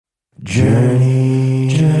Journey,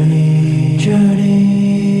 journey,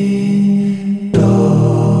 journey. Doses.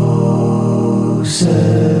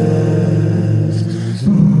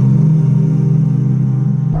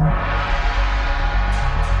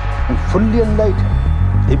 Fully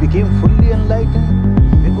enlightened. They became fully enlightened.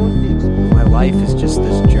 We're going to explore. My life is just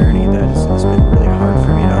this journey that has been really hard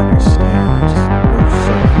for me to understand. Just moves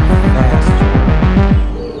so fast.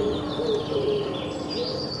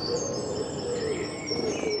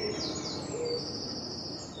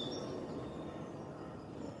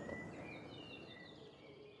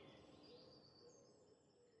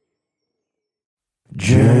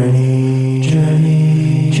 Journey,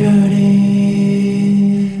 journey, journey.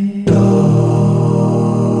 Doses.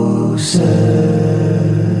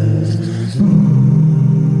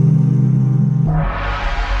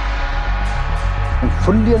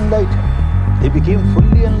 Fully enlightened. They became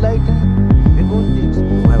fully enlightened. We're going to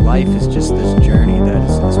explore. My life is just this journey that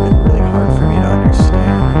has been really hard for me to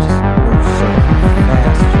understand. Just moves so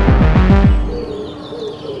fast.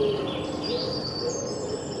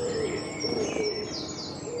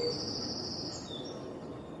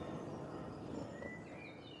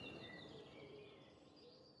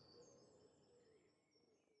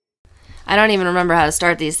 I don't even remember how to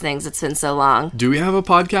start these things. It's been so long. Do we have a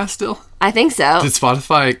podcast still? I think so. Did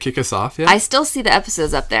Spotify kick us off yet? I still see the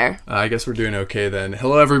episodes up there. I guess we're doing okay then.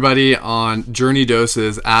 Hello, everybody on Journey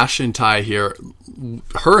Doses. Ash and Ty here.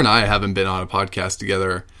 Her and I haven't been on a podcast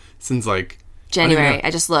together since like January. I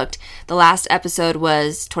just looked. The last episode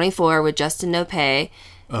was 24 with Justin Nopay.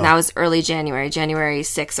 And that was early January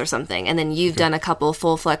 6th or something. And then you've done a couple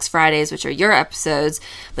Full Flex Fridays, which are your episodes.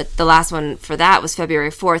 But the last one for that was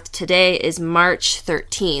February 4th. Today is March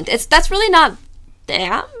 13th. That's really not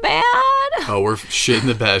that bad. Oh, we're shitting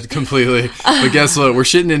the bed completely. But guess what? We're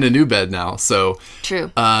shitting in a new bed now. So True.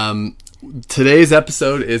 Today's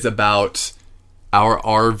episode is about our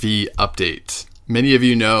RV update. Many of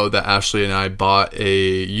you know that Ashley and I bought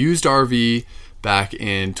a used RV back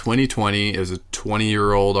in 2020. It was a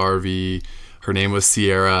 20-year-old RV. Her name was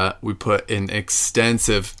Sierra. We put an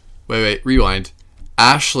extensive... Wait, rewind.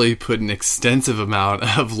 Ashley put an extensive amount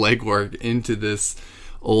of legwork into this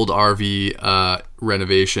old RV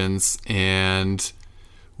renovations, and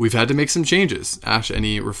we've had to make some changes. Ash,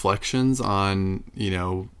 any reflections on,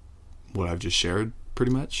 what I've just shared,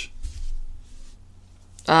 pretty much?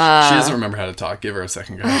 She doesn't remember how to talk. Give her a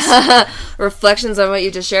second, guys. Reflections on what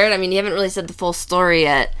you just shared? I mean, you haven't really said the full story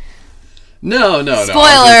yet. No.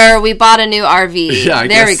 Spoiler, we bought a new RV. Yeah,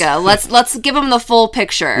 there we go. Let's give them the full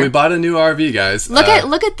picture. We bought a new RV, guys. Look at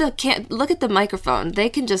the microphone. They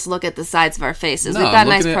can just look at the sides of our faces. We've got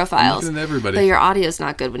nice profiles. I'm looking at everybody. But your audio's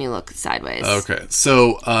not good when you look sideways. Okay.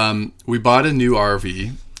 So, we bought a new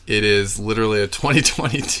RV. It is literally a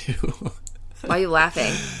 2022. Why are you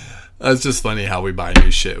laughing? It's just funny how we buy new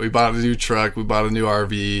shit. We bought a new truck. We bought a new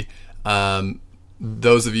RV.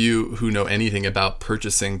 Those of you who know anything about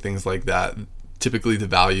purchasing things like that, typically the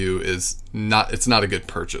value is not. It's not a good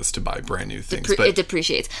purchase to buy brand new things. But it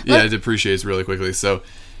depreciates. Yeah, it depreciates really quickly. So,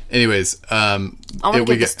 anyways, I want to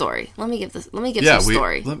give the story. Let me give some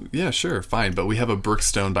story. Yeah, sure, fine. But we have a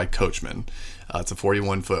Brookstone by Coachman. It's a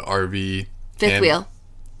 41-foot RV. Fifth wheel.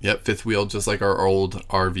 Yep, fifth wheel, just like our old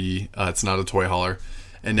RV. It's not a toy hauler.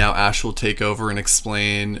 And now Ash will take over and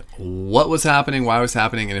explain what was happening, why it was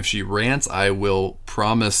happening, and if she rants, I will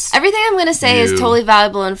promise. Everything I'm going to say is totally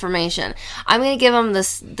valuable information. I'm going to give them the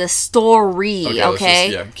story,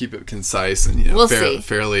 okay? Let's just, keep it concise and we'll see.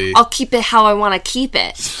 Fairly. I'll keep it how I want to keep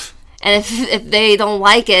it. And if they don't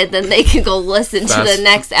like it, then they can go listen to the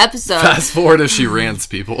next episode. Fast forward if she rants,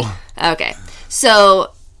 people. Okay,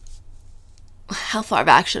 so how far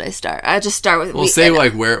back should I start? I'll just start with. We'll say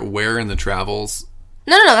like where in the travels.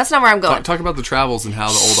 No, that's not where I'm going. Talk about the travels and how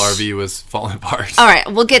the old RV was falling apart. All right,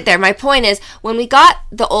 we'll get there. My point is, when we got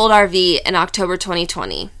the old RV in October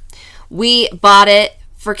 2020, we bought it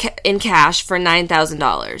in cash for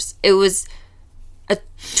 $9,000. It was a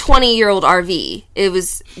 20-year-old RV. It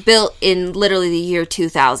was built in literally the year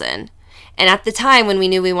 2000. And at the time when we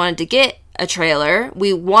knew we wanted to get a trailer,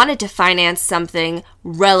 we wanted to finance something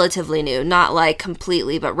relatively new, not like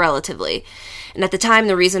completely, but relatively. And at the time,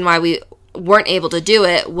 the reason why we weren't able to do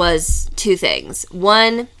it was two things.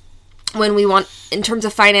 One, in terms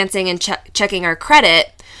of financing and checking our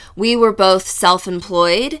credit, we were both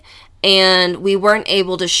self-employed and we weren't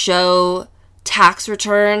able to show tax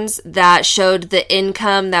returns that showed the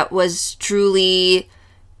income that was truly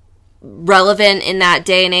relevant in that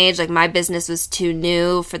day and age. Like, my business was too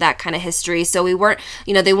new for that kind of history, so we weren't,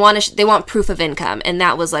 they want proof of income, and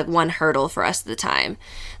that was like one hurdle for us at the time.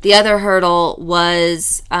 The other hurdle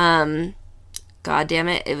was God damn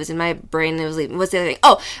it, it was in my brain. It was leaving. What's the other thing?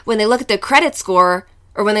 Oh, when they look at the credit score,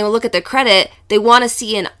 or when they look at the credit, they want to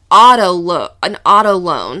see an auto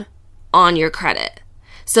loan on your credit.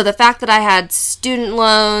 So the fact that I had student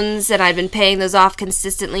loans and I'd been paying those off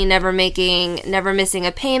consistently, never missing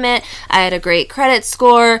a payment, I had a great credit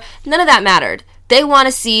score, none of that mattered. They want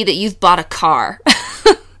to see that you've bought a car.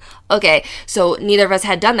 Okay, so neither of us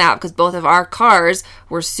had done that because both of our cars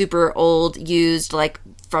were super old, used, like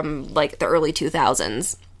from like the early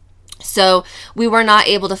 2000s. So we were not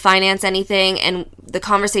able to finance anything, and the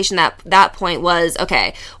conversation at that point was,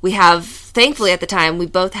 okay, we have, thankfully at the time, we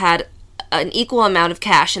both had an equal amount of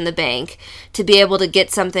cash in the bank to be able to get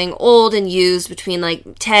something old and used between like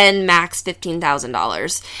 $10,000 max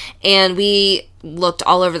 $15,000. And we looked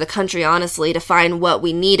all over the country, honestly, to find what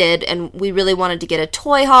we needed, and we really wanted to get a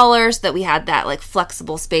toy hauler so that we had that like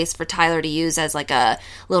flexible space for Tyler to use as like a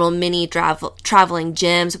little mini traveling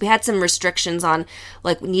gym. So we had some restrictions on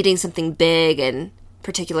like needing something big and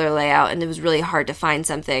particular layout, and it was really hard to find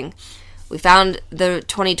something. We found the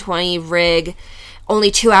 2020 rig only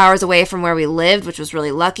 2 hours away from where we lived, which was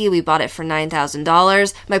really lucky. We bought it for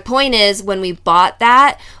 $9,000. My point is, when we bought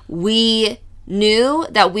that, we knew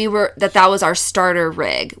that that was our starter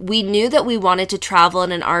rig. We knew that we wanted to travel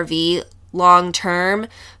in an RV long term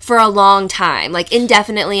for a long time, like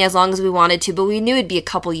indefinitely, as long as we wanted to, but we knew it'd be a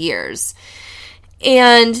couple years.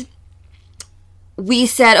 And we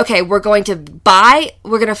said, okay, we're going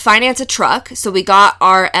to finance a truck. So we got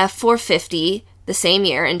our F450 the same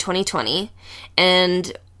year in 2020,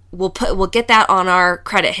 and we'll get that on our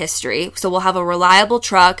credit history. So we'll have a reliable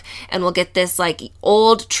truck, and we'll get this like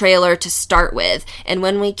old trailer to start with. And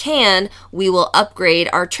when we can, we will upgrade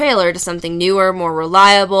our trailer to something newer, more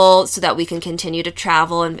reliable, so that we can continue to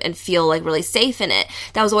travel and feel like really safe in it.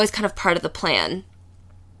 That was always kind of part of the plan.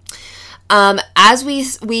 As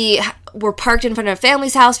we were parked in front of a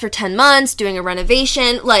family's house for 10 months doing a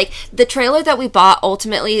renovation, like the trailer that we bought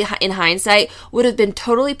ultimately in hindsight would have been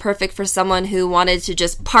totally perfect for someone who wanted to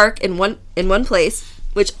just park in one place,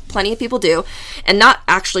 which plenty of people do, and not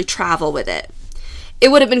actually travel with it. It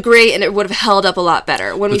would have been great, and it would have held up a lot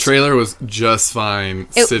better. When the trailer was just fine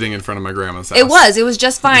sitting in front of my grandma's house. It was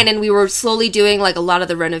just fine, and we were slowly doing like a lot of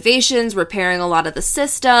the renovations, repairing a lot of the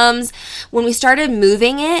systems. When we started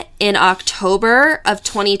moving it in October of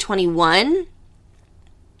 2021,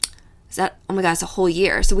 oh my God, it's a whole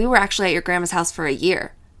year. So we were actually at your grandma's house for a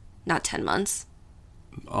year, not 10 months.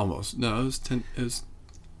 Almost. No, it was 10. It was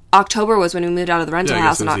October was when we moved out of the rental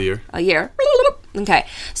house. It was a year. A year. Okay.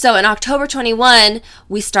 So in October 21,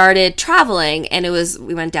 we started traveling, and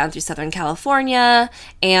we went down through Southern California,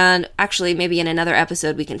 and actually maybe in another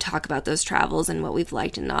episode we can talk about those travels and what we've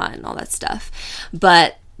liked and not and all that stuff.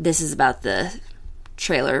 But this is about the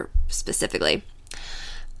trailer specifically.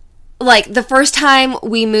 Like the first time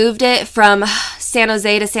we moved it from San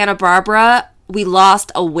Jose to Santa Barbara, we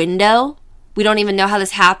lost a window. We don't even know how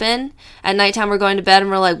this happened. At nighttime, we're going to bed,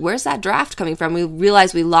 and we're like, where's that draft coming from? We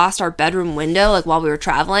realized we lost our bedroom window, like, while we were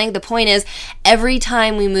traveling. The point is, every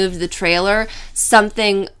time we moved the trailer,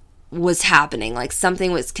 something was happening. Like,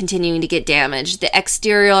 something was continuing to get damaged. The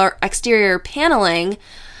exterior paneling,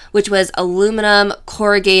 which was aluminum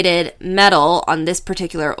corrugated metal on this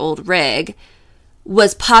particular old rig,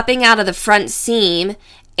 was popping out of the front seam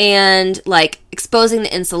and, like, exposing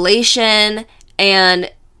the insulation,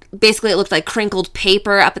 and basically it looked like crinkled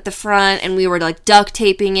paper up at the front, and we were like duct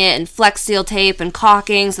taping it and Flex Seal tape and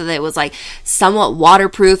caulking so that it was like somewhat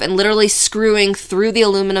waterproof, and literally screwing through the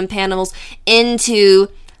aluminum panels into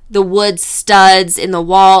the wood studs in the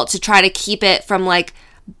wall to try to keep it from like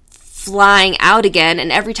flying out again.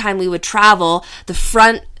 And every time we would travel, the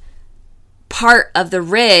front part of the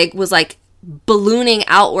rig was like ballooning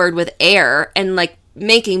outward with air and like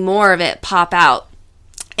making more of it pop out.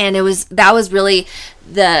 And that was really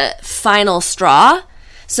the final straw.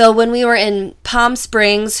 So when we were in Palm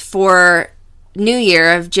Springs for New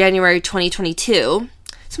Year of January 2022,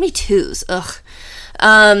 so many twos,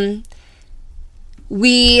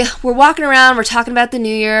 we were walking around, we're talking about the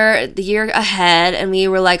new year, the year ahead, and we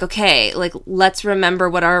were like, okay, like, let's remember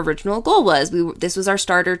what our original goal was. This was our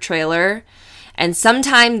starter trailer. And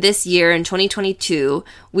sometime this year in 2022,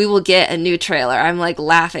 we will get a new trailer. I'm like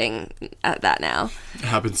laughing at that now. It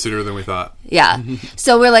happened sooner than we thought. Yeah.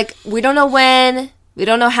 So we're like, we don't know when, we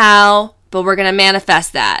don't know how, but we're going to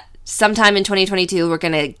manifest that. Sometime in 2022, we're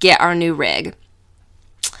going to get our new rig.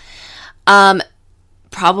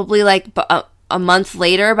 Probably like a month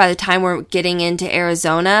later, by the time we're getting into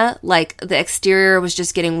Arizona, like the exterior was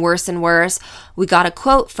just getting worse and worse. We got a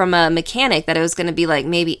quote from a mechanic that it was going to be like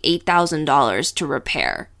maybe $8,000 to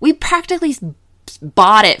repair. We practically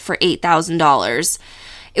bought it for $8,000.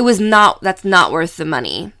 That's not worth the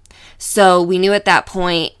money. So we knew at that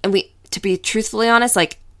point, and to be truthfully honest,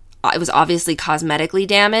 like, it was obviously cosmetically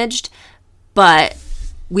damaged, but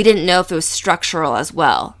we didn't know if it was structural as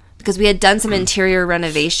well, because we had done some interior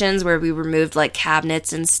renovations where we removed like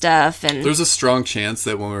cabinets and stuff. And there's a strong chance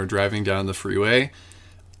that when we were driving down the freeway,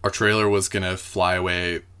 our trailer was going to fly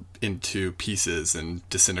away into pieces and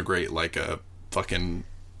disintegrate like a fucking...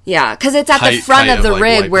 Yeah, because it's at the front of the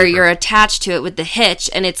rig where you're attached to it with the hitch,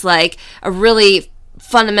 and it's like a really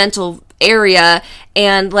fundamental area.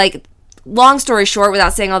 And like, long story short,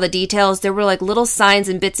 without saying all the details, there were like little signs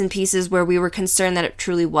and bits and pieces where we were concerned that it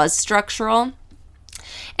truly was structural.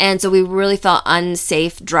 And so we really felt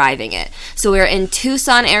unsafe driving it. So we're in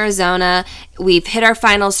Tucson, Arizona. We've hit our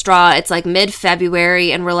final straw. It's like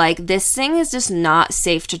mid-February, and we're like, this thing is just not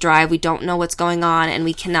safe to drive. We don't know what's going on, and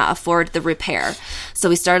we cannot afford the repair. So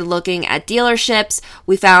we started looking at dealerships.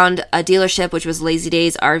 We found a dealership, which was Lazy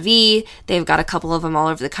Days RV. They've got a couple of them all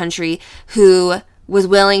over the country, who was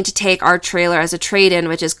willing to take our trailer as a trade-in,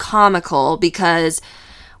 which is comical because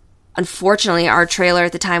unfortunately our trailer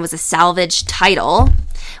at the time was a salvage title,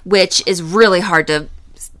 which is really hard to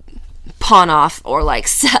pawn off or like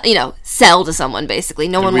sell to someone. Basically,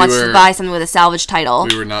 no one wants to buy something with a salvage title.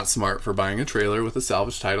 We were not smart for buying a trailer with a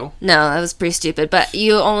salvage title. No, that was pretty stupid. But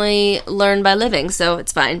you only learn by living, so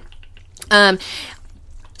it's fine.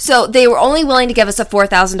 So they were only willing to give us a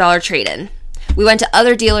 $4,000 trade-in. We went to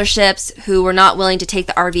other dealerships who were not willing to take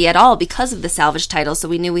the RV at all because of the salvage title, so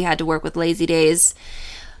we knew we had to work with Lazy Days.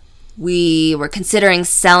 We were considering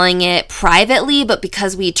selling it privately, but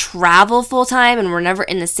because we travel full-time and we're never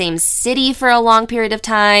in the same city for a long period of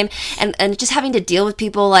time, and just having to deal with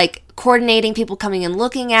people, like, coordinating people coming and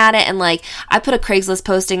looking at it, and, like, I put a Craigslist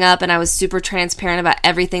posting up, and I was super transparent about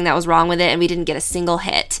everything that was wrong with it, and we didn't get a single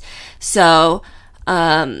hit. So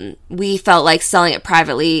we felt like selling it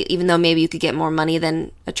privately, even though maybe you could get more money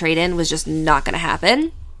than a trade-in, was just not going to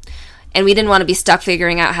happen. And we didn't want to be stuck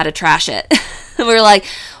figuring out how to trash it. We were like,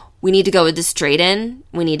 we need to go with this trade-in.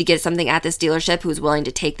 We need to get something at this dealership who's willing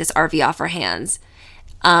to take this RV off our hands.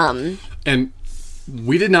 And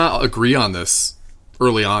we did not agree on this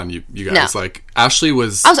early on, you guys. No. Like, Ashley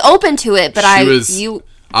was... I was open to it, but I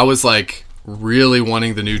was, like, really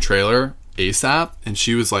wanting the new trailer ASAP, and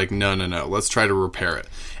she was like, no, let's try to repair it.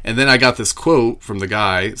 And then I got this quote from the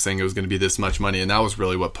guy saying it was going to be this much money, and that was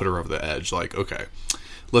really what put her over the edge. Like, okay,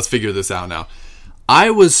 let's figure this out now. I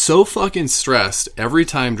was so fucking stressed every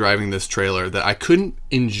time driving this trailer that I couldn't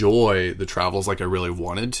enjoy the travels like I really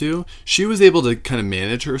wanted to. She was able to kind of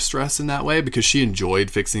manage her stress in that way because she enjoyed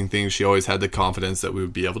fixing things. She always had the confidence that we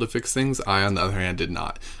would be able to fix things. I, on the other hand, did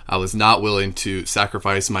not. I was not willing to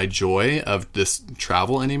sacrifice my joy of this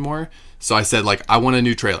travel anymore. So I said, like, I want a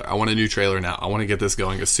new trailer. I want a new trailer now. I want to get this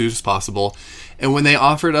going as soon as possible. And when they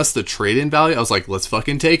offered us the trade-in value, I was like, let's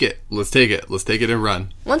fucking take it. Let's take it. Let's take it and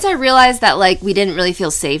run. Once I realized that, like, we didn't really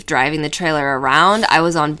feel safe driving the trailer around, I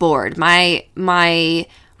was on board. My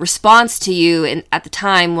response to you at the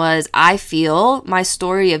time was, I feel my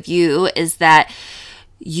story of you is that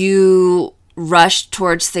you rush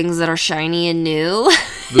towards things that are shiny and new.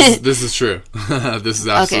 This is true. This is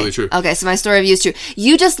absolutely true. Okay, so my story of you is true.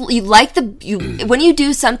 When you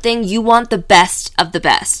do something, you want the best of the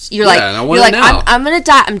best. You're like,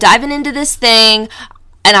 I'm diving into this thing,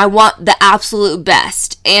 and I want the absolute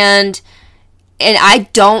best. And I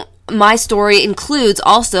don't. My story includes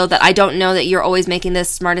also that I don't know that you're always making the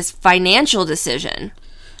smartest financial decision.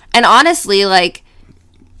 And honestly, like,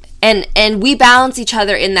 and we balance each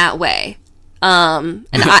other in that way. And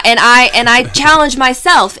I challenge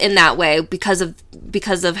myself in that way because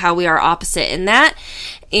of how we are opposite in that.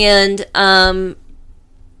 And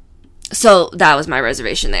so that was my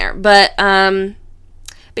reservation there. But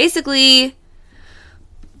basically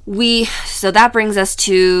so that brings us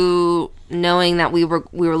to knowing that we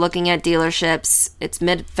were looking at dealerships. It's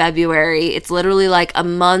mid-February. It's literally like a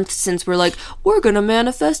month since we're going to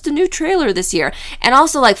manifest a new trailer this year. And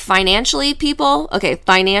also, like, financially, people. Okay,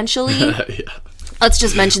 financially. Yeah. Let's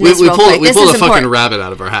just mention this real quick. We pulled a fucking rabbit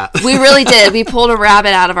out of our hat. We really did. We pulled a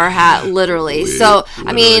rabbit out of our hat, literally. So,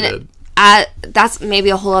 I mean, that's maybe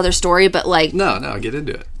a whole other story, but like... No, get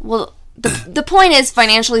into it. Well, the point is,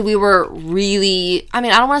 financially, we were really... I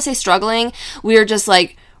mean, I don't want to say struggling. We were just,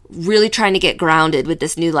 like, really trying to get grounded with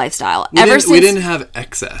this new lifestyle. We didn't have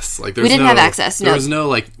excess. Like, we didn't have excess. No. There was no,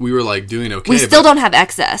 like, we were like doing okay. We still don't have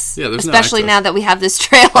excess. Yeah, there's especially now that we have this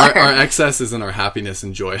trailer. Our excess is in our happiness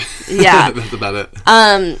and joy. Yeah, that's about it.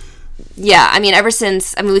 Yeah. I mean, ever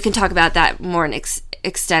since, we can talk about that more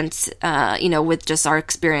extent, with just our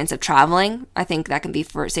experience of traveling. I think that can be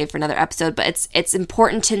saved for another episode. But it's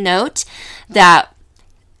important to note that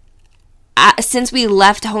since we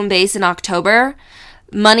left home base in October,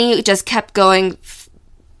 money just kept going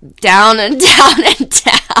down and down and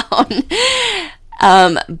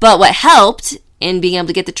down. But what helped in being able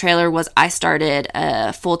to get the trailer was I started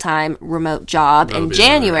a full-time remote job in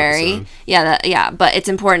January. But it's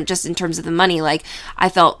important just in terms of the money. Like, I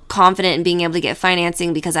felt confident in being able to get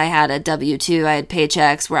financing because I had a W-2, I had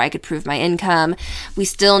paychecks where I could prove my income. We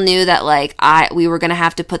still knew that we were going to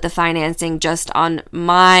have to put the financing just on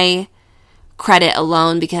my credit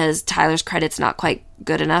alone because Tyler's credit's not quite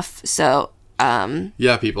good enough. So,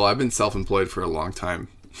 yeah, people, I've been self-employed for a long time.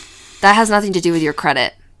 That has nothing to do with your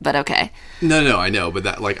credit. But okay. No, I know, but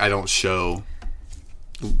that I don't show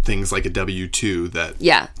things like a W-2 that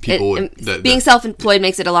people being self-employed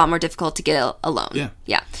makes it a lot more difficult to get a loan.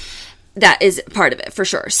 Yeah. That is part of it for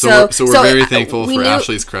sure. So we're very thankful for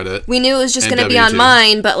Ashley's credit. We knew it was just going to be on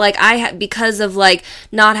mine, but because of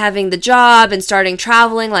not having the job and starting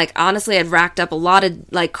traveling, honestly, I'd racked up a lot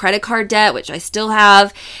of credit card debt, which I still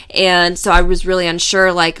have, and so I was really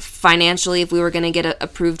unsure financially if we were going to get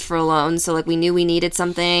approved for a loan. So we knew we needed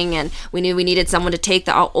something, and we knew we needed someone to take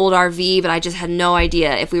the old RV, but I just had no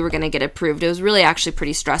idea if we were going to get approved. It was really actually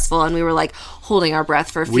pretty stressful, and we were holding our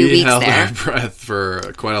breath for a few weeks there. We held our breath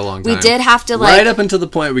for quite a long time. We did have to right up until the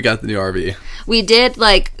point we got the new RV. We did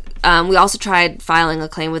we also tried filing a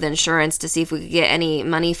claim with insurance to see if we could get any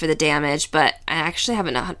money for the damage, but I actually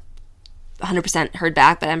haven't 100% heard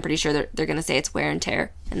back, but I'm pretty sure they're going to say it's wear and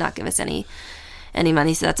tear and not give us any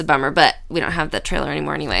money, so that's a bummer, but we don't have that trailer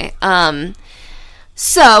anymore anyway.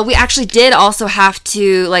 So we actually did also have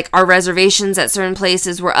to, our reservations at certain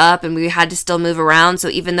places were up and we had to still move around, so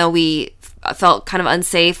even though we felt kind of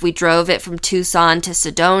unsafe, we drove it from Tucson to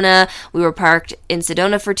Sedona. We were parked in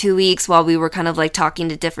Sedona for 2 weeks while we were kind of talking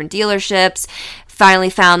to different dealerships. Finally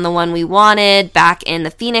found the one we wanted back in the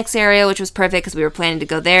Phoenix area, which was perfect because we were planning to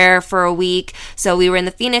go there for a week. So we were in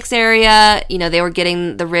the Phoenix area. They were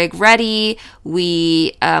getting the rig ready.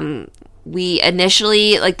 We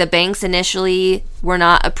initially, the banks initially were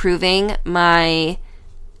not approving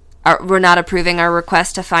our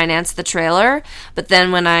request to finance the trailer, but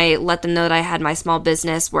then when I let them know that I had my small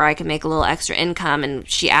business where I could make a little extra income and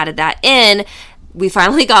she added that in, we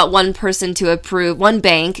finally got one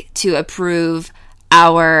bank to approve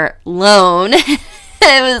our loan. It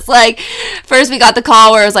was first we got the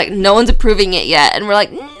call where it was no one's approving it yet, and we're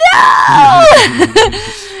no!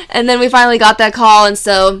 And then we finally got that call, and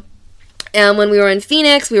so when we were in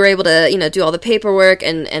Phoenix, we were able to, do all the paperwork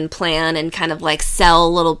and plan and kind of sell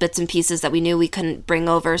little bits and pieces that we knew we couldn't bring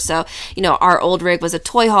over. So, our old rig was a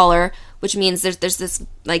toy hauler, which means there's this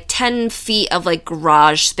 10 feet of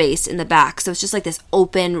garage space in the back. So it's just this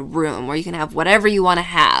open room where you can have whatever you want to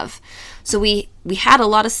have. So we had a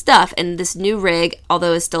lot of stuff, and this new rig,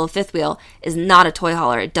 although it's still a fifth wheel, is not a toy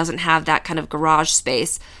hauler. It doesn't have that kind of garage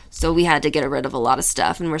space. So we had to get rid of a lot of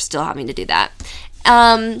stuff, and we're still having to do that.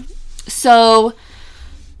 So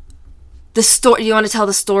the story, you want to tell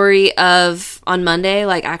the story of on Monday,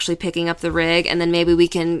 actually picking up the rig, and then maybe we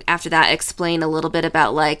can after that explain a little bit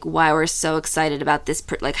about why we're so excited about this,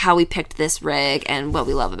 how we picked this rig and what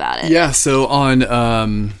we love about it. Yeah. So on,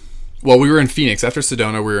 we were in Phoenix after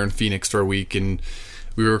Sedona. We were in Phoenix for a week, and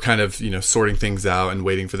we were kind of sorting things out and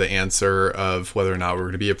waiting for the answer of whether or not we were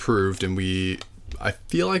going to be approved, and I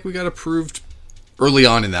feel like we got approved early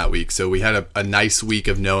on in that week. So we had a nice week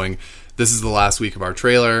of knowing this is the last week of our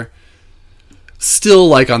trailer.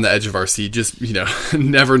 Still on the edge of our seat, just,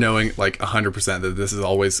 never knowing 100% that this is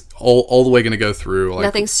always all the way going to go through.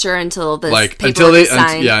 Nothing's sure until the paperwork is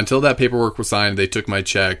signed. Until that paperwork was signed, they took my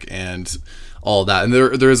check and all that. And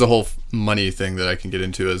there is a whole money thing that I can get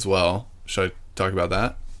into as well. Should I talk about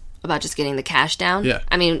that? About just getting the cash down? Yeah.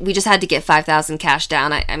 I mean, we just had to get $5,000 cash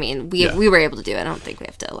down. We were able to do it. I don't think we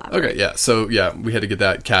have to elaborate. Okay, yeah. So, we had to get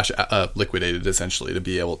that cash liquidated, essentially, to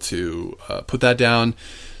be able to put that down.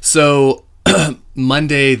 So,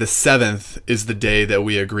 Monday the 7th is the day that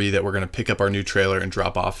we agree that we're going to pick up our new trailer and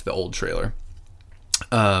drop off the old trailer.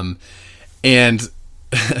 And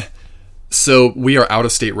so we are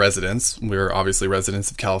out-of-state residents. We're obviously residents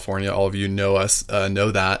of California. All of you know us, know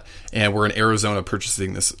that. And we're in Arizona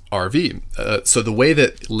purchasing this RV. So the way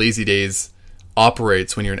that Lazy Days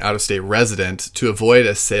operates when you're an out-of-state resident, to avoid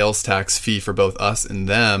a sales tax fee for both us and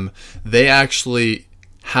them, they actually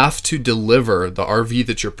have to deliver the RV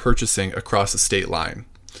that you're purchasing across a state line.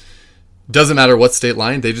 Doesn't matter what state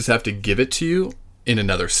line, they just have to give it to you in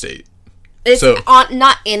another state. It's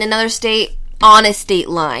not in another state, on a state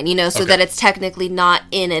line, so that it's technically not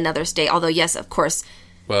in another state. Although, yes, of course,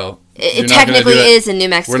 Well, It you're not gonna technically do it- is in New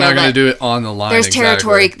Mexico. We're not going to but do it on the line. There's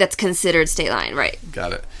territory exactly. that's considered state line, right?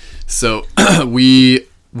 Got it. So we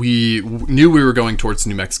knew we were going towards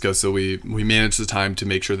New Mexico, so we managed the time to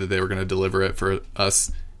make sure that they were going to deliver it for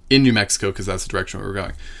us in New Mexico because that's the direction we were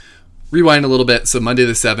going. Rewind a little bit. So Monday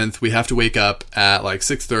the 7th, we have to wake up at like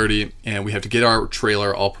 6:30, and we have to get our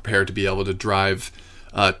trailer all prepared to be able to drive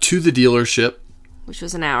to the dealership, Which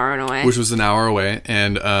was an hour away. which was an hour away.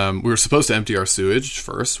 And we were supposed to empty our sewage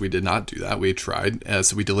first. We did not do that. We tried.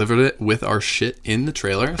 So we delivered it with our shit in the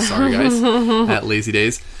trailer. Sorry, guys. At Lazy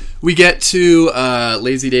Days. We get to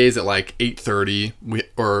Lazy Days at like 8:30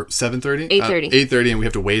 or 7:30? 8:30. 8:30, and we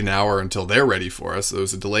have to wait an hour until they're ready for us. So there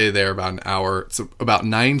was a delay there about an hour. So about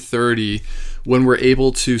 9:30 when we're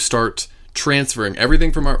able to start transferring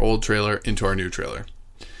everything from our old trailer into our new trailer.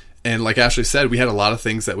 And like Ashley said, we had a lot of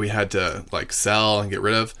things that we had to like sell and get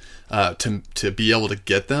rid of to be able to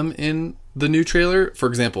get them in the new trailer. For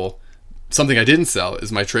example, something I didn't sell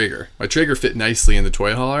is my Traeger. My Traeger fit nicely in the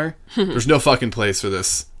toy hauler. There's no fucking place for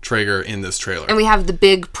this Traeger in this trailer. and we have the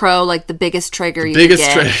big Pro, like the biggest Traeger you Biggest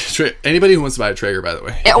can get. anybody who wants to buy a Traeger, by the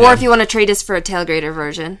way. Or Yeah. if you want to trade us for a tailgrader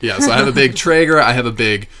version. Yeah, so I have a big Traeger. I have a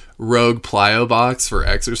big Rogue Plyo box for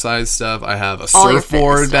exercise stuff. I have a All your fitness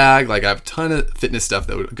surfboard stuff. bag. Like I have a ton of fitness stuff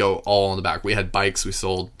that would go all in the back. We had bikes we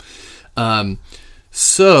sold.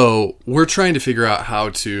 So we're trying to figure out how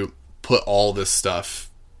to put all this stuff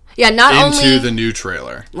Yeah, not into only the new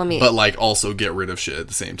trailer, Let me- but like also get rid of shit at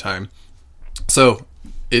the same time. So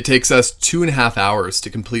it takes us 2.5 hours to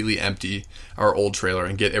completely empty our old trailer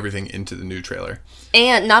and get everything into the new trailer.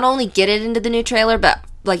 and not only get it into the new trailer, but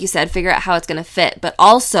like you said, figure out how it's going to fit, but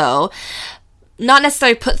also not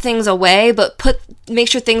necessarily put things away, but make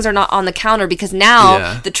sure things are not on the counter, because now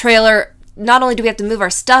Yeah. the trailer, not only do we have to move our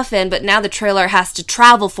stuff in, but now the trailer has to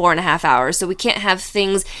travel 4.5 hours, so we can't have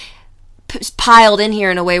things piled in here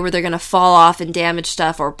in a way where they're going to fall off and damage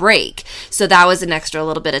stuff or break. So that was an extra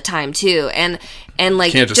little bit of time too. And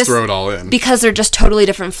like, Can't just throw it all in. because they're just totally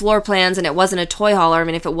different floor plans, and it wasn't a toy hauler. I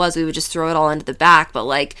mean, if it was, we would just throw it all into the back, but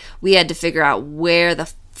like we had to figure out where the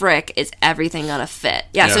frick is everything gonna fit.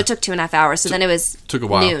 Yeah, so Yeah. it took 2.5 hours. So then it was took a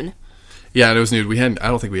while. noon. Yeah, and it was nude. I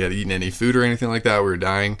don't think we had eaten any food or anything like that. We were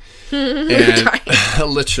dying. And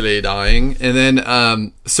literally dying. And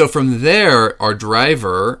then, so from there, our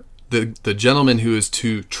driver, the gentleman who is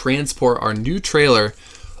to transport our new trailer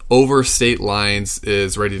over state lines,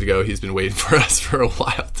 is ready to go. He's been waiting for us for a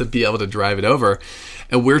while to be able to drive it over.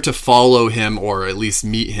 And we're to follow him, or at least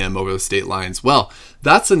meet him over the state lines. Well,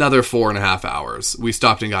 that's another 4.5 hours. We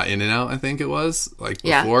stopped and got In and Out, I think it was, like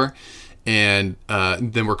Yeah. before. And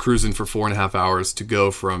then we're cruising for 4.5 hours to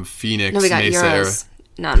go from Phoenix, No, we got Mesa. euros.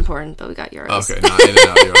 Not important, but we got euros. Okay, not In and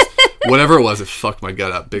Out euros. Whatever it was, it fucked my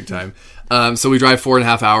gut up big time. So we drive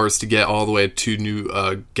 4.5 hours to get all the way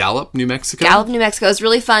to Gallup, New Mexico. Gallup, New Mexico is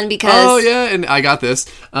really fun because Oh yeah, and I got this.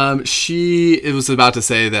 It was about to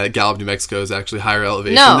say that Gallup, New Mexico is actually higher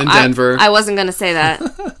elevation than Denver. I wasn't going to say that.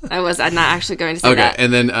 I'm not actually going to say okay, that.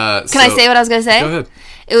 and then Can I say what I was going to say? Go ahead.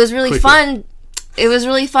 It was really Quickly. fun. It was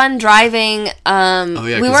really fun driving. Oh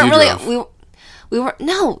yeah, we 'cause weren't you really. drove. We were.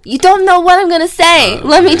 No, you don't know what I'm going to say.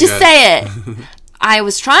 Let me okay, just good. say it. I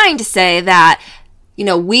was trying to say that,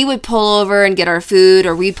 we would pull over and get our food,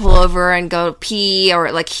 or we'd pull over and go pee,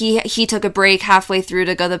 or like he took a break halfway through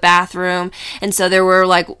to go to the bathroom, and so there were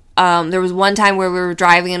like. There was one time where we were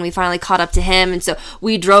driving and we finally caught up to him, and so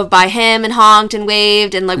we drove by him and honked and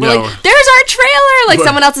waved, and like we're No. like, "There's our trailer!" Like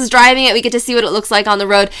someone else is driving it. We get to see what it looks like on the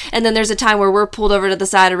road, and then there's a time where we're pulled over to the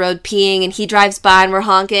side of the road peeing, and he drives by and we're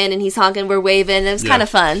honking, and he's honking, we're waving. And it was kind of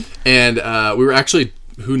fun. And we were actually,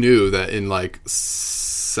 who knew that in like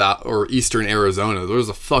South or Eastern Arizona there was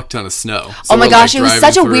a fuck ton of snow. So Oh my we're, gosh, like, it was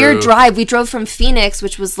driving such a weird through- drive. We drove from Phoenix,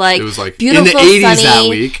 which was like, It was, like, beautiful, in the 80s sunny, that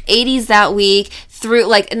week. 80s that week, through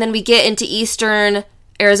like, and then we get into Eastern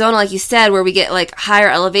Arizona, like you said, where we get like higher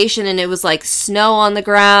elevation, and it was like snow on the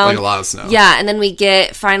ground, Like a lot of snow. Yeah, and then we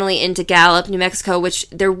get finally into Gallup, New Mexico, which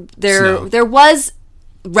Snow. there was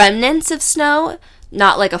remnants of snow,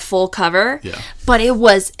 not like a full cover. Yeah. But it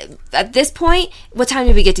was, at this point, what time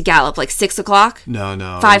did we get to Gallup? Like 6 o'clock? No.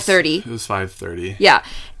 5:30. It was 5:30. Yeah.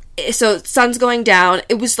 So sun's going down.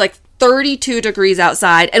 It was like 32 degrees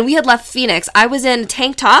outside, and we had left Phoenix. I was in a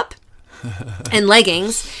tank top and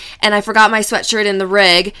leggings, and I forgot my sweatshirt in the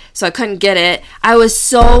rig, so I couldn't get it. I was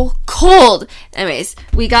so cold. Anyways,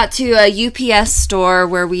 we got to a UPS store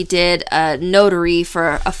where we did a notary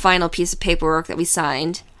for a final piece of paperwork that we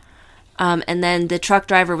signed. And then the truck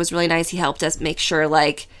driver was really nice. He helped us make sure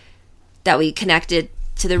like that we connected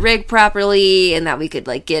to the rig properly and that we could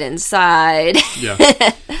like get inside. Yeah.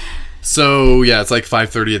 So yeah, it's like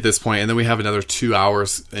 5:30 at this point, and then we have another 2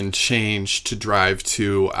 hours and change to drive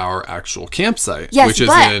to our actual campsite, Yes, which is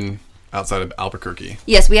but- outside of Albuquerque.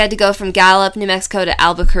 Yes, we had to go from Gallup, New Mexico to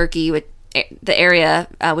Albuquerque, the area,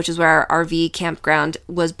 which is where our RV campground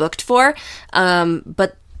was booked for.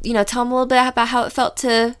 But, tell them a little bit about how it felt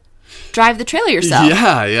to drive the trailer yourself.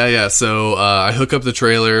 Yeah. So I hook up the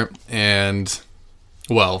trailer, and,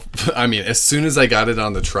 well, I mean, as soon as I got it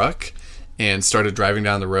on the truck and started driving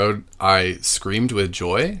down the road, I screamed with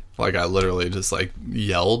joy. Like, I literally just, like,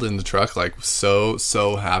 yelled in the truck, like, so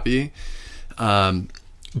happy.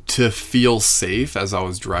 To feel safe as I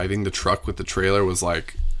was driving the truck with the trailer was,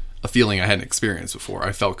 like, a feeling I hadn't experienced before.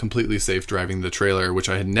 I felt completely safe driving the trailer, which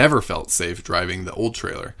I had never felt safe driving the old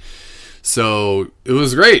trailer. So it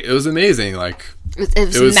was great. It was amazing. Like,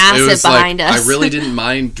 it was massive behind us. I really didn't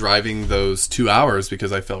mind driving those 2 hours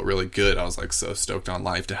because I felt really good. I was like so stoked on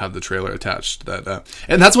life to have the trailer attached.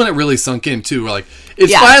 And that's when it really sunk in too. We're like,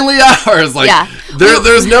 it's finally ours. Like,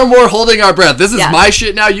 there's no more holding our breath. This is my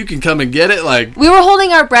shit now. You can come and get it. Like, we were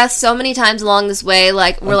holding our breath so many times along this way.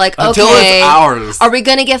 Like, we're like, until okay, it's ours. Are we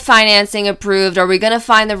gonna get financing approved? Are we gonna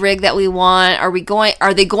find the rig that we want?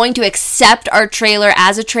 Are they going to accept our trailer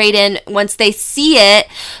as a trade-in? Once they see it,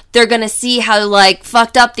 they're gonna see how, like,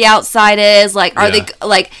 fucked up the outside is. Like, are they,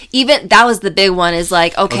 like, even that was the big one, is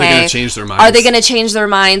like, okay, are they gonna change their minds? Are they gonna change their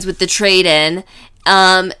minds with the trade-in?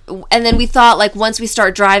 And then we thought, like, once we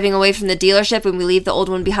start driving away from the dealership and we leave the old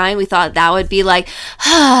one behind, we thought that would be like,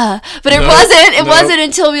 but it wasn't. It wasn't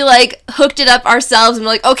until we, like, hooked it up ourselves and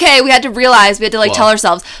we're like, okay, we had to realize, we had to, like, tell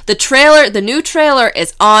ourselves, the new trailer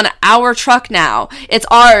is on our truck now. It's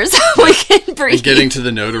ours. We can breathe. And getting to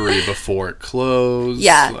the notary before it closed.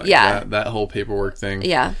 That whole paperwork thing.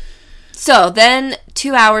 Yeah. So then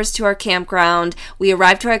 2 hours to our campground. We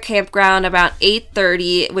arrived to our campground about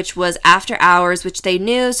 8:30, which was after hours, which they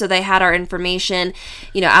knew. So they had our information,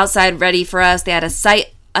 outside ready for us. They had a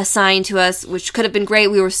site assigned to us, which could have been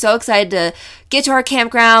great. We were so excited to get to our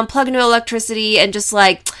campground, plug into electricity, and just,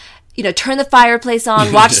 like, turn the fireplace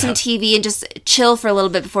on, watch some TV, and just chill for a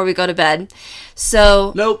little bit before we go to bed.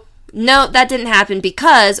 So no, that didn't happen,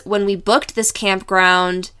 because when we booked this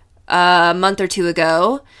campground a month or two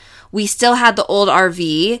ago, we still had the old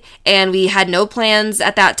RV, and we had no plans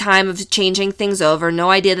at that time of changing things over,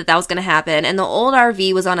 no idea that was going to happen, and the old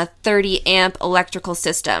RV was on a 30 amp electrical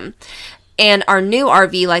system. And our new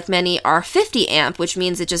RV, like many, are 50 amp, which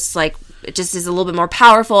means it just is a little bit more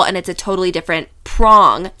powerful, and it's a totally different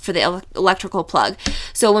prong for the electrical plug.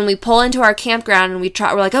 So when we pull into our campground and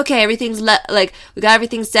we're like, okay, everything's we got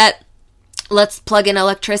everything set, let's plug in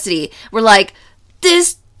electricity. We're like,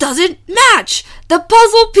 this doesn't match. The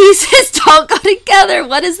puzzle pieces don't go together.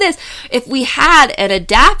 What is this? If we had an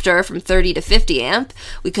adapter from 30 to 50 amp,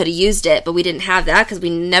 we could have used it, but we didn't have that because we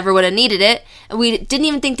never would have needed it, and we didn't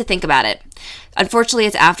even think about it. Unfortunately,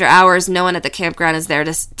 it's after hours. No one at the campground is there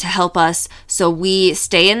to help us, so we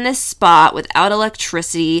stay in this spot without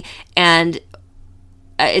electricity, and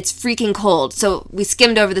it's freaking cold. So we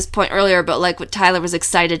skimmed over this point earlier, but like what Tyler was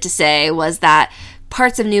excited to say was that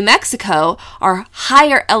parts of New Mexico are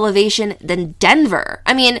higher elevation than Denver.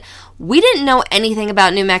 I mean, we didn't know anything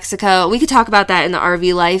about New Mexico. We could talk about that in the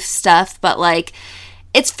RV life stuff, but, like,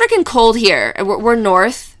 it's freaking cold here. We're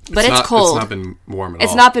north, but it's cold. It's not been warm at all.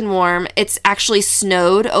 It's not been warm. It's actually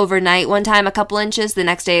snowed overnight one time, a couple inches. The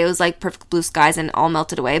next day it was like perfect blue skies and all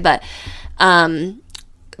melted away. But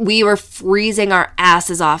we were freezing our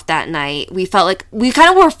asses off that night. We felt like we kind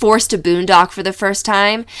of were forced to boondock for the first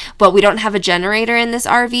time, but we don't have a generator in this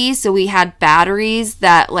RV, so we had batteries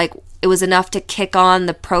that, like, it was enough to kick on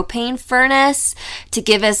the propane furnace to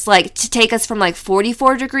give us, like, to take us from, like,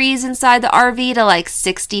 44 degrees inside the RV to, like,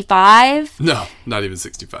 65. No, not even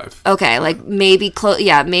 65. Okay, like, maybe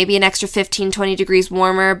maybe an extra 15, 20 degrees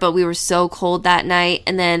warmer, but we were so cold that night.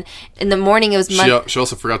 And then in the morning it was She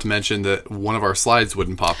also forgot to mention that one of our slides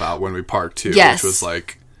wouldn't pop out when we parked, too, yes. Which was,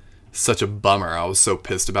 like, such a bummer. I was so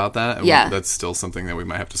pissed about that. And that's still something that we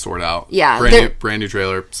might have to sort out. Yeah. Brand new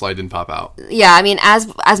trailer, slide didn't pop out. Yeah, I mean, as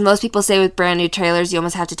most people say with brand new trailers, you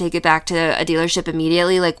almost have to take it back to a dealership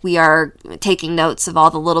immediately. Like, we are taking notes of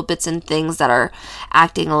all the little bits and things that are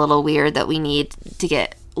acting a little weird that we need to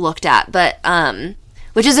get looked at. But,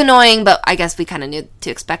 which is annoying, but I guess we kind of knew to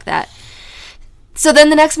expect that. So then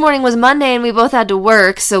the next morning was Monday, and we both had to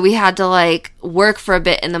work, so we had to, like, work for a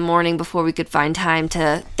bit in the morning before we could find time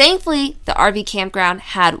to... Thankfully, the RV campground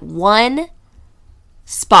had one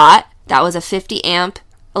spot that was a 50 amp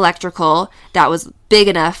electrical that was big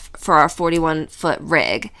enough for our 41-foot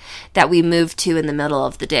rig that we moved to in the middle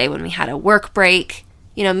of the day when we had a work break.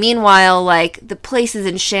 meanwhile, like, the place is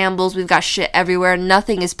in shambles. We've got shit everywhere.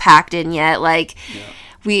 Nothing is packed in yet. Like,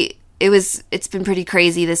 it's been pretty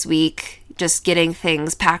crazy this week, just getting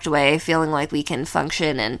things packed away, feeling like we can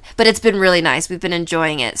function. But it's been really nice. We've been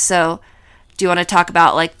enjoying it. So do you want to talk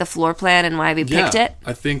about, like, the floor plan and why we picked it?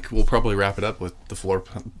 I think we'll probably wrap it up with the floor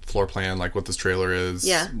plan, like what this trailer is,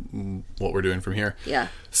 what we're doing from here. Yeah.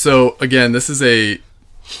 So, again, this is a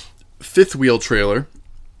fifth wheel trailer,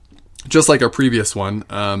 just like our previous one.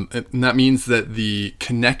 And that means that the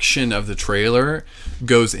connection of the trailer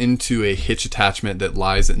goes into a hitch attachment that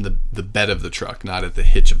lies in the bed of the truck, not at the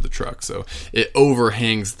hitch of the truck. So it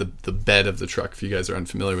overhangs the bed of the truck, if you guys are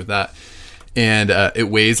unfamiliar with that. And it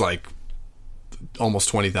weighs like almost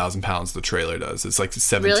 20,000 pounds, the trailer does. It's like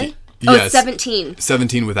 17. Really? Yes, it's 17.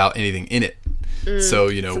 17 without anything in it. So,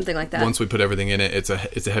 something like that. Once we put everything in it, it's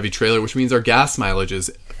a heavy trailer, which means our gas mileage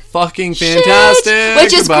is fucking fantastic. Shit,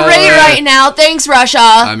 which is great right now. Thanks, Russia.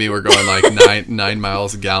 I mean, we're going like 9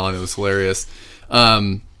 miles a gallon. It was hilarious.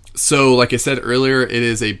 So, like I said earlier, it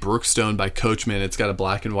is a Brookstone by Coachman. It's got a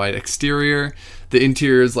black and white exterior. The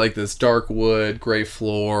interior is like this dark wood, gray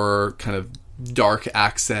floor, kind of dark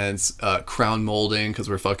accents, crown molding, because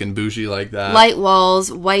we're fucking bougie like that. Light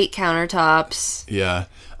walls, white countertops. Yeah.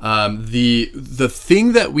 The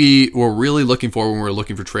thing that we were really looking for when we were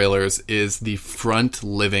looking for trailers is the front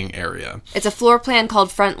living area. It's a floor plan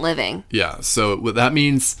called front living. Yeah, so what that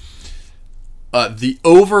means, the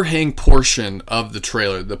overhang portion of the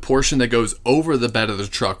trailer, the portion that goes over the bed of the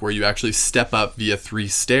truck where you actually step up via 3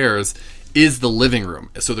 stairs, is the living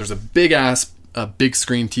room. So there's a big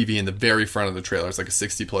screen TV in the very front of the trailer. It's like a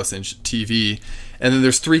 60+ inch TV. And then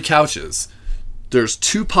there's 3 couches. There's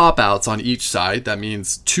 2 pop-outs on each side. That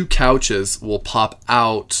means 2 couches will pop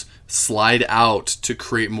out, slide out to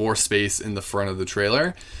create more space in the front of the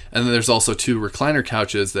trailer. And then there's also 2 recliner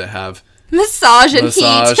couches that have massage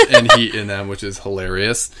and heat in them, which is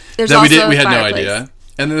hilarious. There's that also we had no fireplace. idea.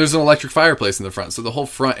 And then there's an electric fireplace in the front. So the whole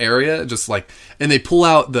front area, just like, and they pull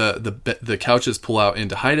out the couches pull out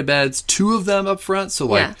into hide-a-beds, 2 of them up front. So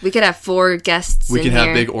like, we could have 4 guests. We can in have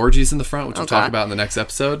here. big orgies in the front, which we'll talk God. about in the next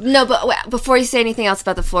episode. No, but before you say anything else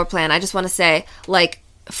about the floor plan, I just want to say, like,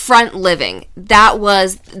 front living.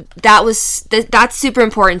 That's super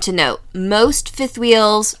important to note. Most fifth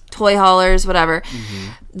wheels, toy haulers, whatever.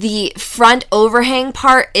 The front overhang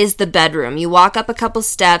part is the bedroom. You walk up a couple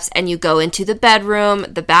steps and you go into the bedroom.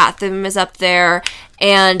 The bathroom is up there,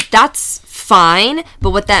 and that's fine.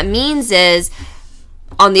 But what that means is,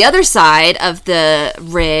 on the other side of the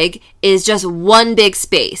rig is just one big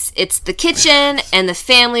space. It's the kitchen and the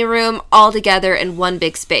family room all together in one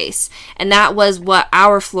big space. And that was what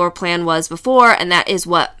our floor plan was before, and that is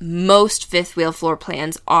what most fifth wheel floor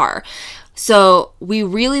plans are. So we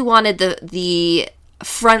really wanted the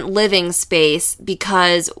front living space,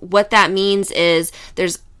 because what that means is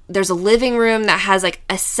there's a living room that has like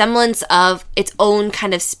a semblance of its own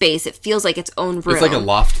kind of space. It feels like its own room. It's like a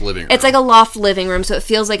loft living room. It's like a loft living room, so it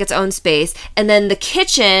feels like its own space. And then the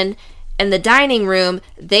kitchen and the dining room,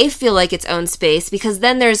 they feel like its own space, because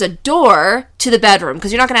then there's a door to the bedroom,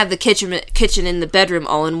 because you're not going to have the kitchen and the bedroom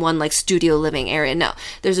all in one like studio living area. No,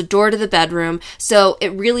 there's a door to the bedroom, so it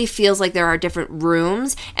really feels like there are different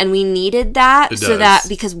rooms, and we needed that so that,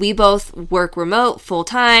 because we both work remote full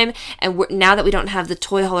time, and now that we don't have the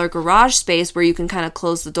toy hauler garage space where you can kind of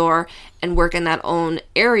close the door and work in that own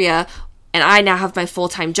area, and I now have my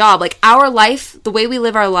full-time job. Like, our life, the way we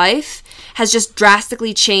live our life, has just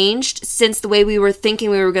drastically changed since the way we were thinking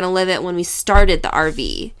we were going to live it when we started the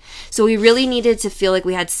RV. So we really needed to feel like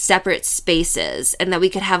we had separate spaces and that we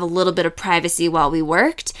could have a little bit of privacy while we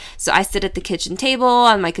worked. So I sit at the kitchen table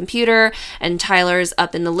on my computer, and Tyler's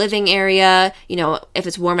up in the living area. You know, if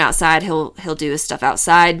it's warm outside, he'll do his stuff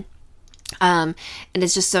outside. And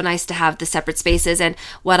it's just so nice to have the separate spaces. And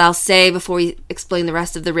what I'll say before we explain the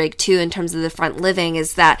rest of the rig too, in terms of the front living,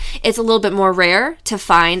 is that it's a little bit more rare to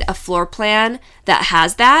find a floor plan that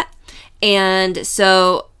has that. And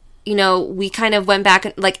so, you know, we kind of went back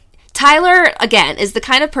and, like, Tyler, again, is the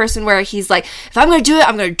kind of person where he's like, if I'm going to do it,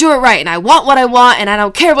 I'm going to do it right. And I want what I want, and I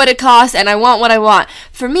don't care what it costs, and I want what I want.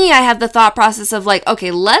 For me, I have the thought process of like,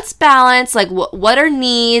 okay, let's balance like what are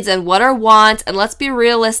needs and what are wants, and let's be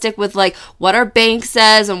realistic with like what our bank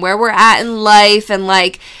says and where we're at in life, and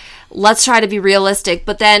like, let's try to be realistic.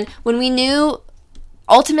 But then when we knew,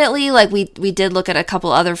 ultimately, like, we did look at a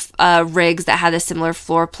couple other rigs that had a similar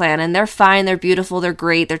floor plan, and they're fine, they're beautiful, they're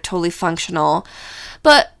great, they're totally functional.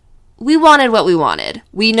 But we wanted what we wanted.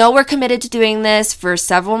 We know we're committed to doing this for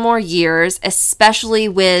several more years, especially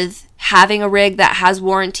with having a rig that has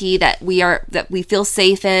warranty, that we feel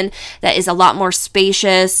safe in, that is a lot more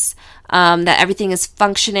spacious. that everything is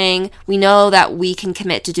functioning. We know that we can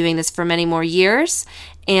commit to doing this for many more years.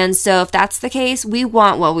 And so if that's the case, we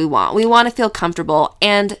want what we want. We want to feel comfortable.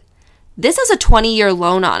 And this is a 20-year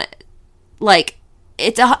loan on it. Like,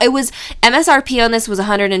 it was MSRP on this was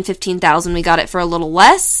 $115,000. We got it for a little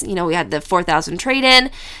less. You know, we had the $4,000 trade-in.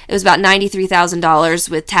 It was about $93,000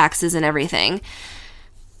 with taxes and everything.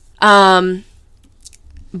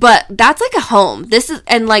 But that's like a home. This is,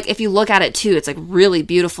 and like if you look at it too, it's like really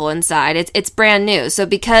beautiful inside. It's brand new. So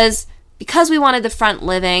because we wanted the front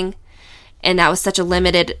living, and that was such a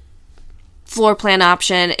limited floor plan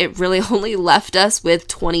option, it really only left us with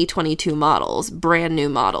 2022 models, brand new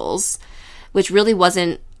models, which really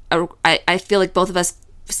wasn't. I feel like both of us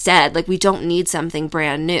said like we don't need something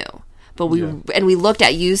brand new, but we looked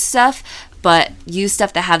at used stuff, but used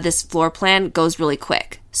stuff that have this floor plan goes really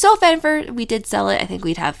quick. So if ever we did sell it, I think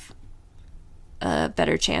we'd have a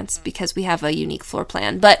better chance because we have a unique floor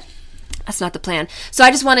plan. But that's not the plan. So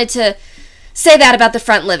I just wanted to say that about the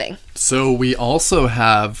front living. So we also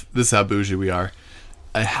have, this is how bougie we are,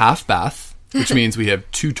 a half bath, which means we have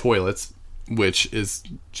 2 toilets, which is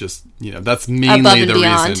just, you know, that's mainly the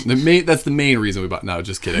reason. That's the main reason we bought. No,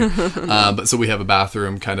 just kidding. But so we have a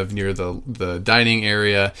bathroom kind of near the dining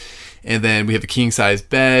area. And then we have a king size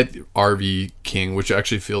bed, RV king, which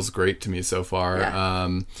actually feels great to me so far.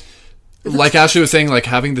 Yeah. Like Ashley was saying, like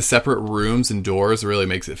having the separate rooms and doors really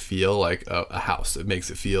makes it feel like a house. It makes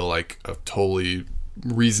it feel like a totally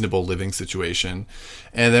reasonable living situation.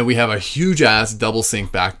 And then we have a huge ass double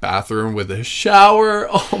sink back bathroom with a shower.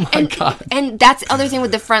 Oh my God. And that's the other thing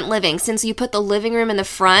with the front living. Since you put the living room in the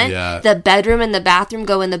front, the bedroom and the bathroom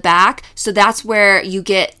go in the back. So that's where you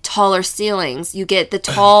get taller ceilings. You get the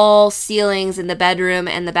tall ceilings in the bedroom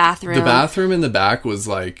and the bathroom. The bathroom in the back was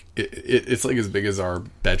like, it's like as big as our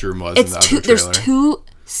bedroom was in the other trailer. There's 2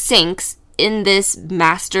 sinks in this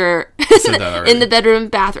master in the bedroom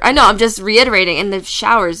bathroom. I know, I'm just reiterating, and the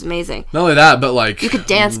shower is amazing. Not only that, but like you could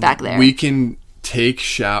dance back there. We can take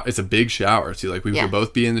shower. It's a big shower too. Like we could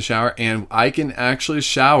both be in the shower, and I can actually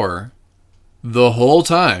shower the whole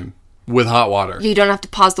time with hot water. You don't have to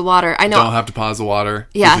pause the water. I know. Don't have to pause the water.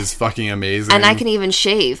 Yeah, which is fucking amazing. And I can even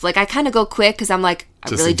shave. Like I kind of go quick because I'm like, I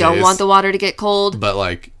really don't want the water to get cold. But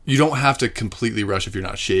like, you don't have to completely rush if you're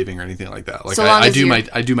not shaving or anything like that. Like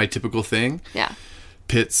I do my typical thing. Yeah.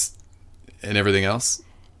 Pits and everything else.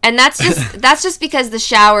 And that's just because the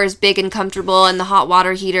shower is big and comfortable, and the hot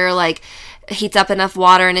water heater like heats up enough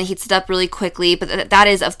water and it heats it up really quickly. But that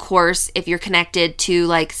is, of course, if you're connected to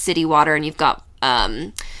like city water and you've got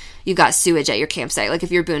sewage at your campsite. Like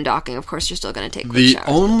if you're boondocking, of course, you're still going to take quick showers.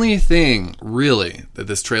 The only thing really that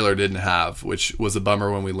this trailer didn't have, which was a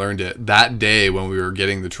bummer when we learned it that day when we were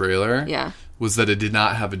getting the trailer, was that it did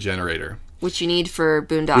not have a generator. Which you need for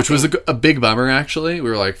boondocking. Which was a big bummer, actually. We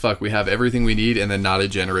were like, fuck, we have everything we need and then not a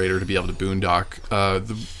generator to be able to boondock.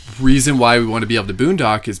 The reason why we want to be able to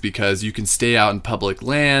boondock is because you can stay out in public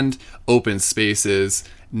land, open spaces,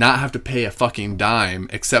 not have to pay a fucking dime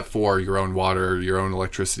except for your own water, your own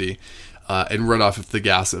electricity, and run off of the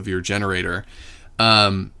gas of your generator.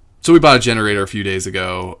 So we bought a generator a few days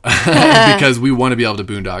ago because we want to be able to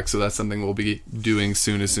boondock. So that's something we'll be doing as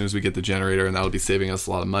soon as we get the generator, and that'll be saving us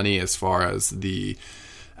a lot of money as far as the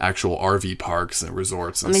actual RV parks and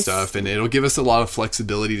resorts and stuff. And it'll give us a lot of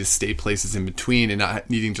flexibility to stay places in between and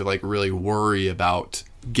not needing to like really worry about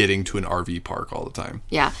getting to an RV park all the time.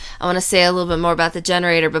 Yeah. I want to say a little bit more about the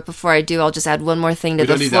generator, but before I do, I'll just add one more thing to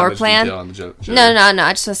the floor plan. No. I just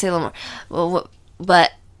want to say a little more.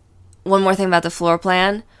 But one more thing about the floor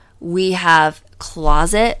plan. We have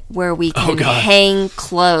closet where we can hang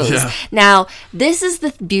clothes. Yeah. Now, this is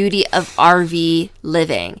the beauty of RV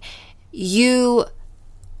living. You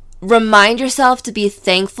remind yourself to be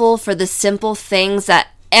thankful for the simple things that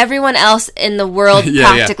everyone else in the world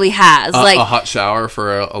practically has. Like a hot shower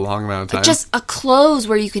for a long amount of time. Just a clothes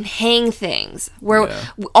where you can hang things. Where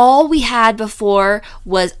all we had before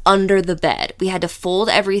was under the bed. We had to fold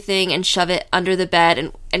everything and shove it under the bed.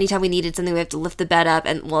 And anytime we needed something, we have to lift the bed up.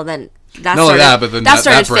 And well, then that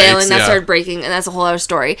started failing. That started breaking, and that's a whole other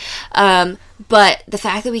story. But the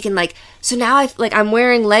fact that we can so now I'm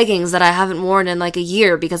wearing leggings that I haven't worn in like a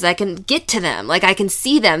year because I can get to them. Like I can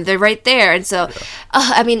see them. They're right there. And so,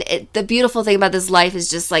 the beautiful thing about this life is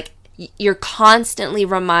just like you're constantly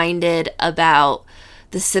reminded about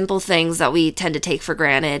the simple things that we tend to take for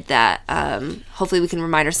granted that hopefully we can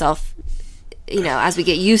remind ourselves, as we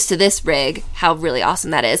get used to this rig, how really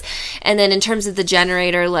awesome that is. And then in terms of the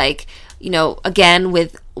generator, again,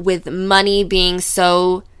 with money being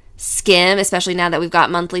so skim, especially now that we've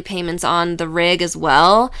got monthly payments on the rig as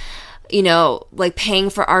well, you know, like paying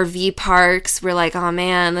for RV parks. We're like, oh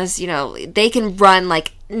man, this, you know, they can run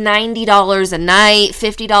like $90 a night,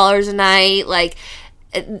 $50 a night, like,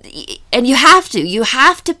 and you have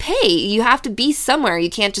to pay. You have to be somewhere. You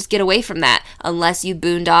can't just get away from that unless you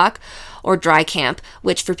boondock or dry camp,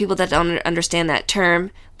 which for people that don't understand that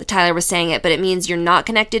term, Tyler was saying it, but it means you're not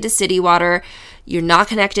connected to city water. You're not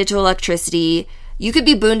connected to electricity. You could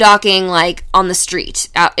be boondocking like on the street,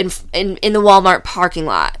 out in the Walmart parking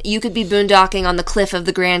lot. You could be boondocking on the cliff of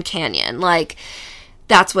the Grand Canyon. Like,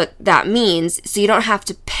 that's what that means. So you don't have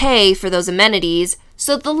to pay for those amenities.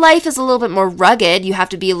 So the life is a little bit more rugged. You have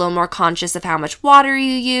to be a little more conscious of how much water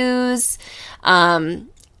you use.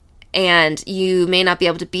 And you may not be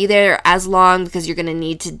able to be there as long because you're going to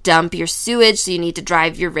need to dump your sewage. So you need to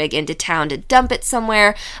drive your rig into town to dump it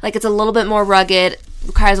somewhere. Like, it's a little bit more rugged,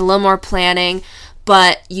 requires a little more planning,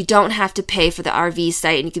 but you don't have to pay for the RV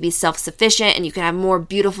site, and you can be self-sufficient, and you can have more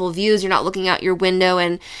beautiful views. You're not looking out your window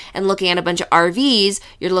and looking at a bunch of RVs.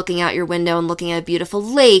 You're looking out your window and looking at a beautiful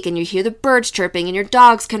lake, and you hear the birds chirping, and your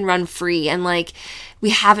dogs can run free. And like,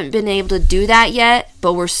 we haven't been able to do that yet,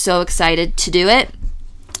 but we're so excited to do it.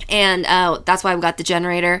 And that's why we got the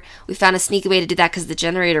generator. We found a sneaky way to do that because the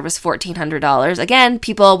generator was $1,400. Again,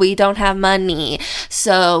 people, we don't have money.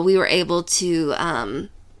 So we were able to,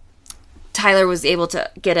 Tyler was able to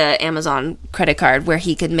get an Amazon credit card where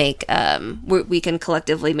he could make, we can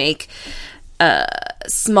collectively make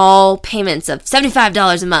small payments of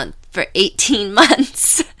 $75 a month for 18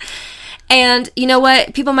 months. And you know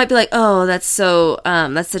what? People might be like, oh, that's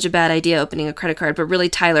such a bad idea opening a credit card. But really,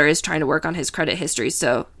 Tyler is trying to work on his credit history.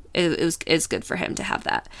 So it's good for him to have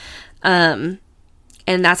that. And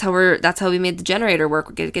that's how we made the generator work.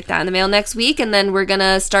 We're going to get that in the mail next week. And then we're going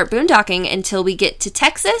to start boondocking until we get to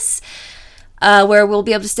Texas, where we'll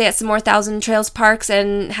be able to stay at some more Thousand Trails parks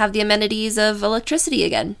and have the amenities of electricity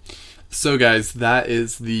again. So, guys, that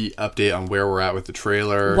is the update on where we're at with the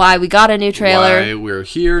trailer. Why we got a new trailer. Why we're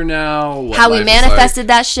here now. What how we manifested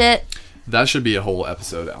that shit. That should be a whole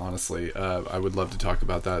episode, honestly. I would love to talk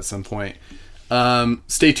about that at some point.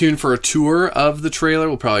 Stay tuned for a tour of the trailer.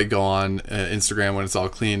 We'll probably go on Instagram when it's all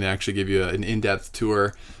clean and actually give you an in-depth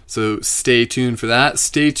tour. So stay tuned for that.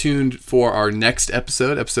 Stay tuned for our next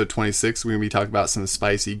episode, episode 26. We're going to be talking about some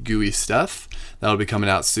spicy, gooey stuff. That'll be coming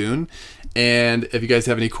out soon. And if you guys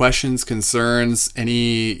have any questions, concerns,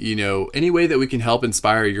 any way that we can help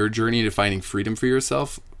inspire your journey to finding freedom for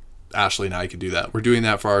yourself, Ashley and I can do that. We're doing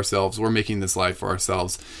that for ourselves. We're making this life for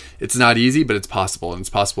ourselves. It's not easy, but it's possible. And it's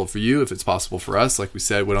possible for you if it's possible for us. Like we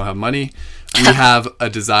said, we don't have money. We have a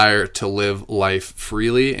desire to live life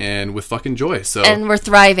freely and with fucking joy. So, and we're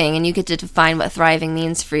thriving, and you get to define what thriving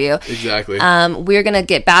means for you. Exactly. We're going to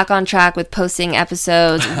get back on track with posting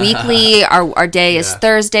episodes weekly. Our day is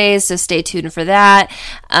Thursdays, so stay tuned for that.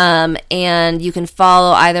 And you can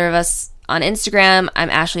follow either of us on Instagram. I'm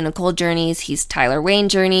Ashley Nicole Journeys. He's Tyler Wayne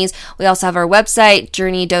Journeys. We also have our website,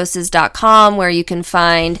 journeydoses.com, where you can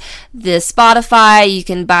find the Spotify. You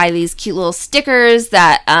can buy these cute little stickers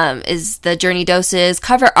that is the Journey Doses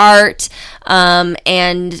cover art.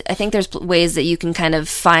 And I think there's ways that you can kind of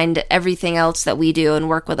find everything else that we do and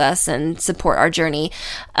work with us and support our journey.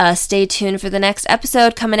 Stay tuned for the next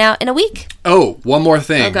episode coming out in a week. Oh, one more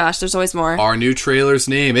thing. Oh gosh, there's always more. Our new trailer's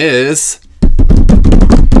name is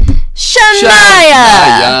Shania!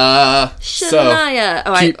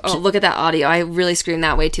 Shania. Look at that audio. I really screamed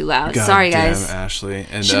that way too loud. God Sorry, damn, guys. Ashley.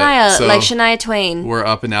 And, Shania, like Shania Twain. We're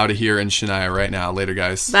up and out of here in Shania right now. Later,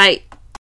 guys. Bye.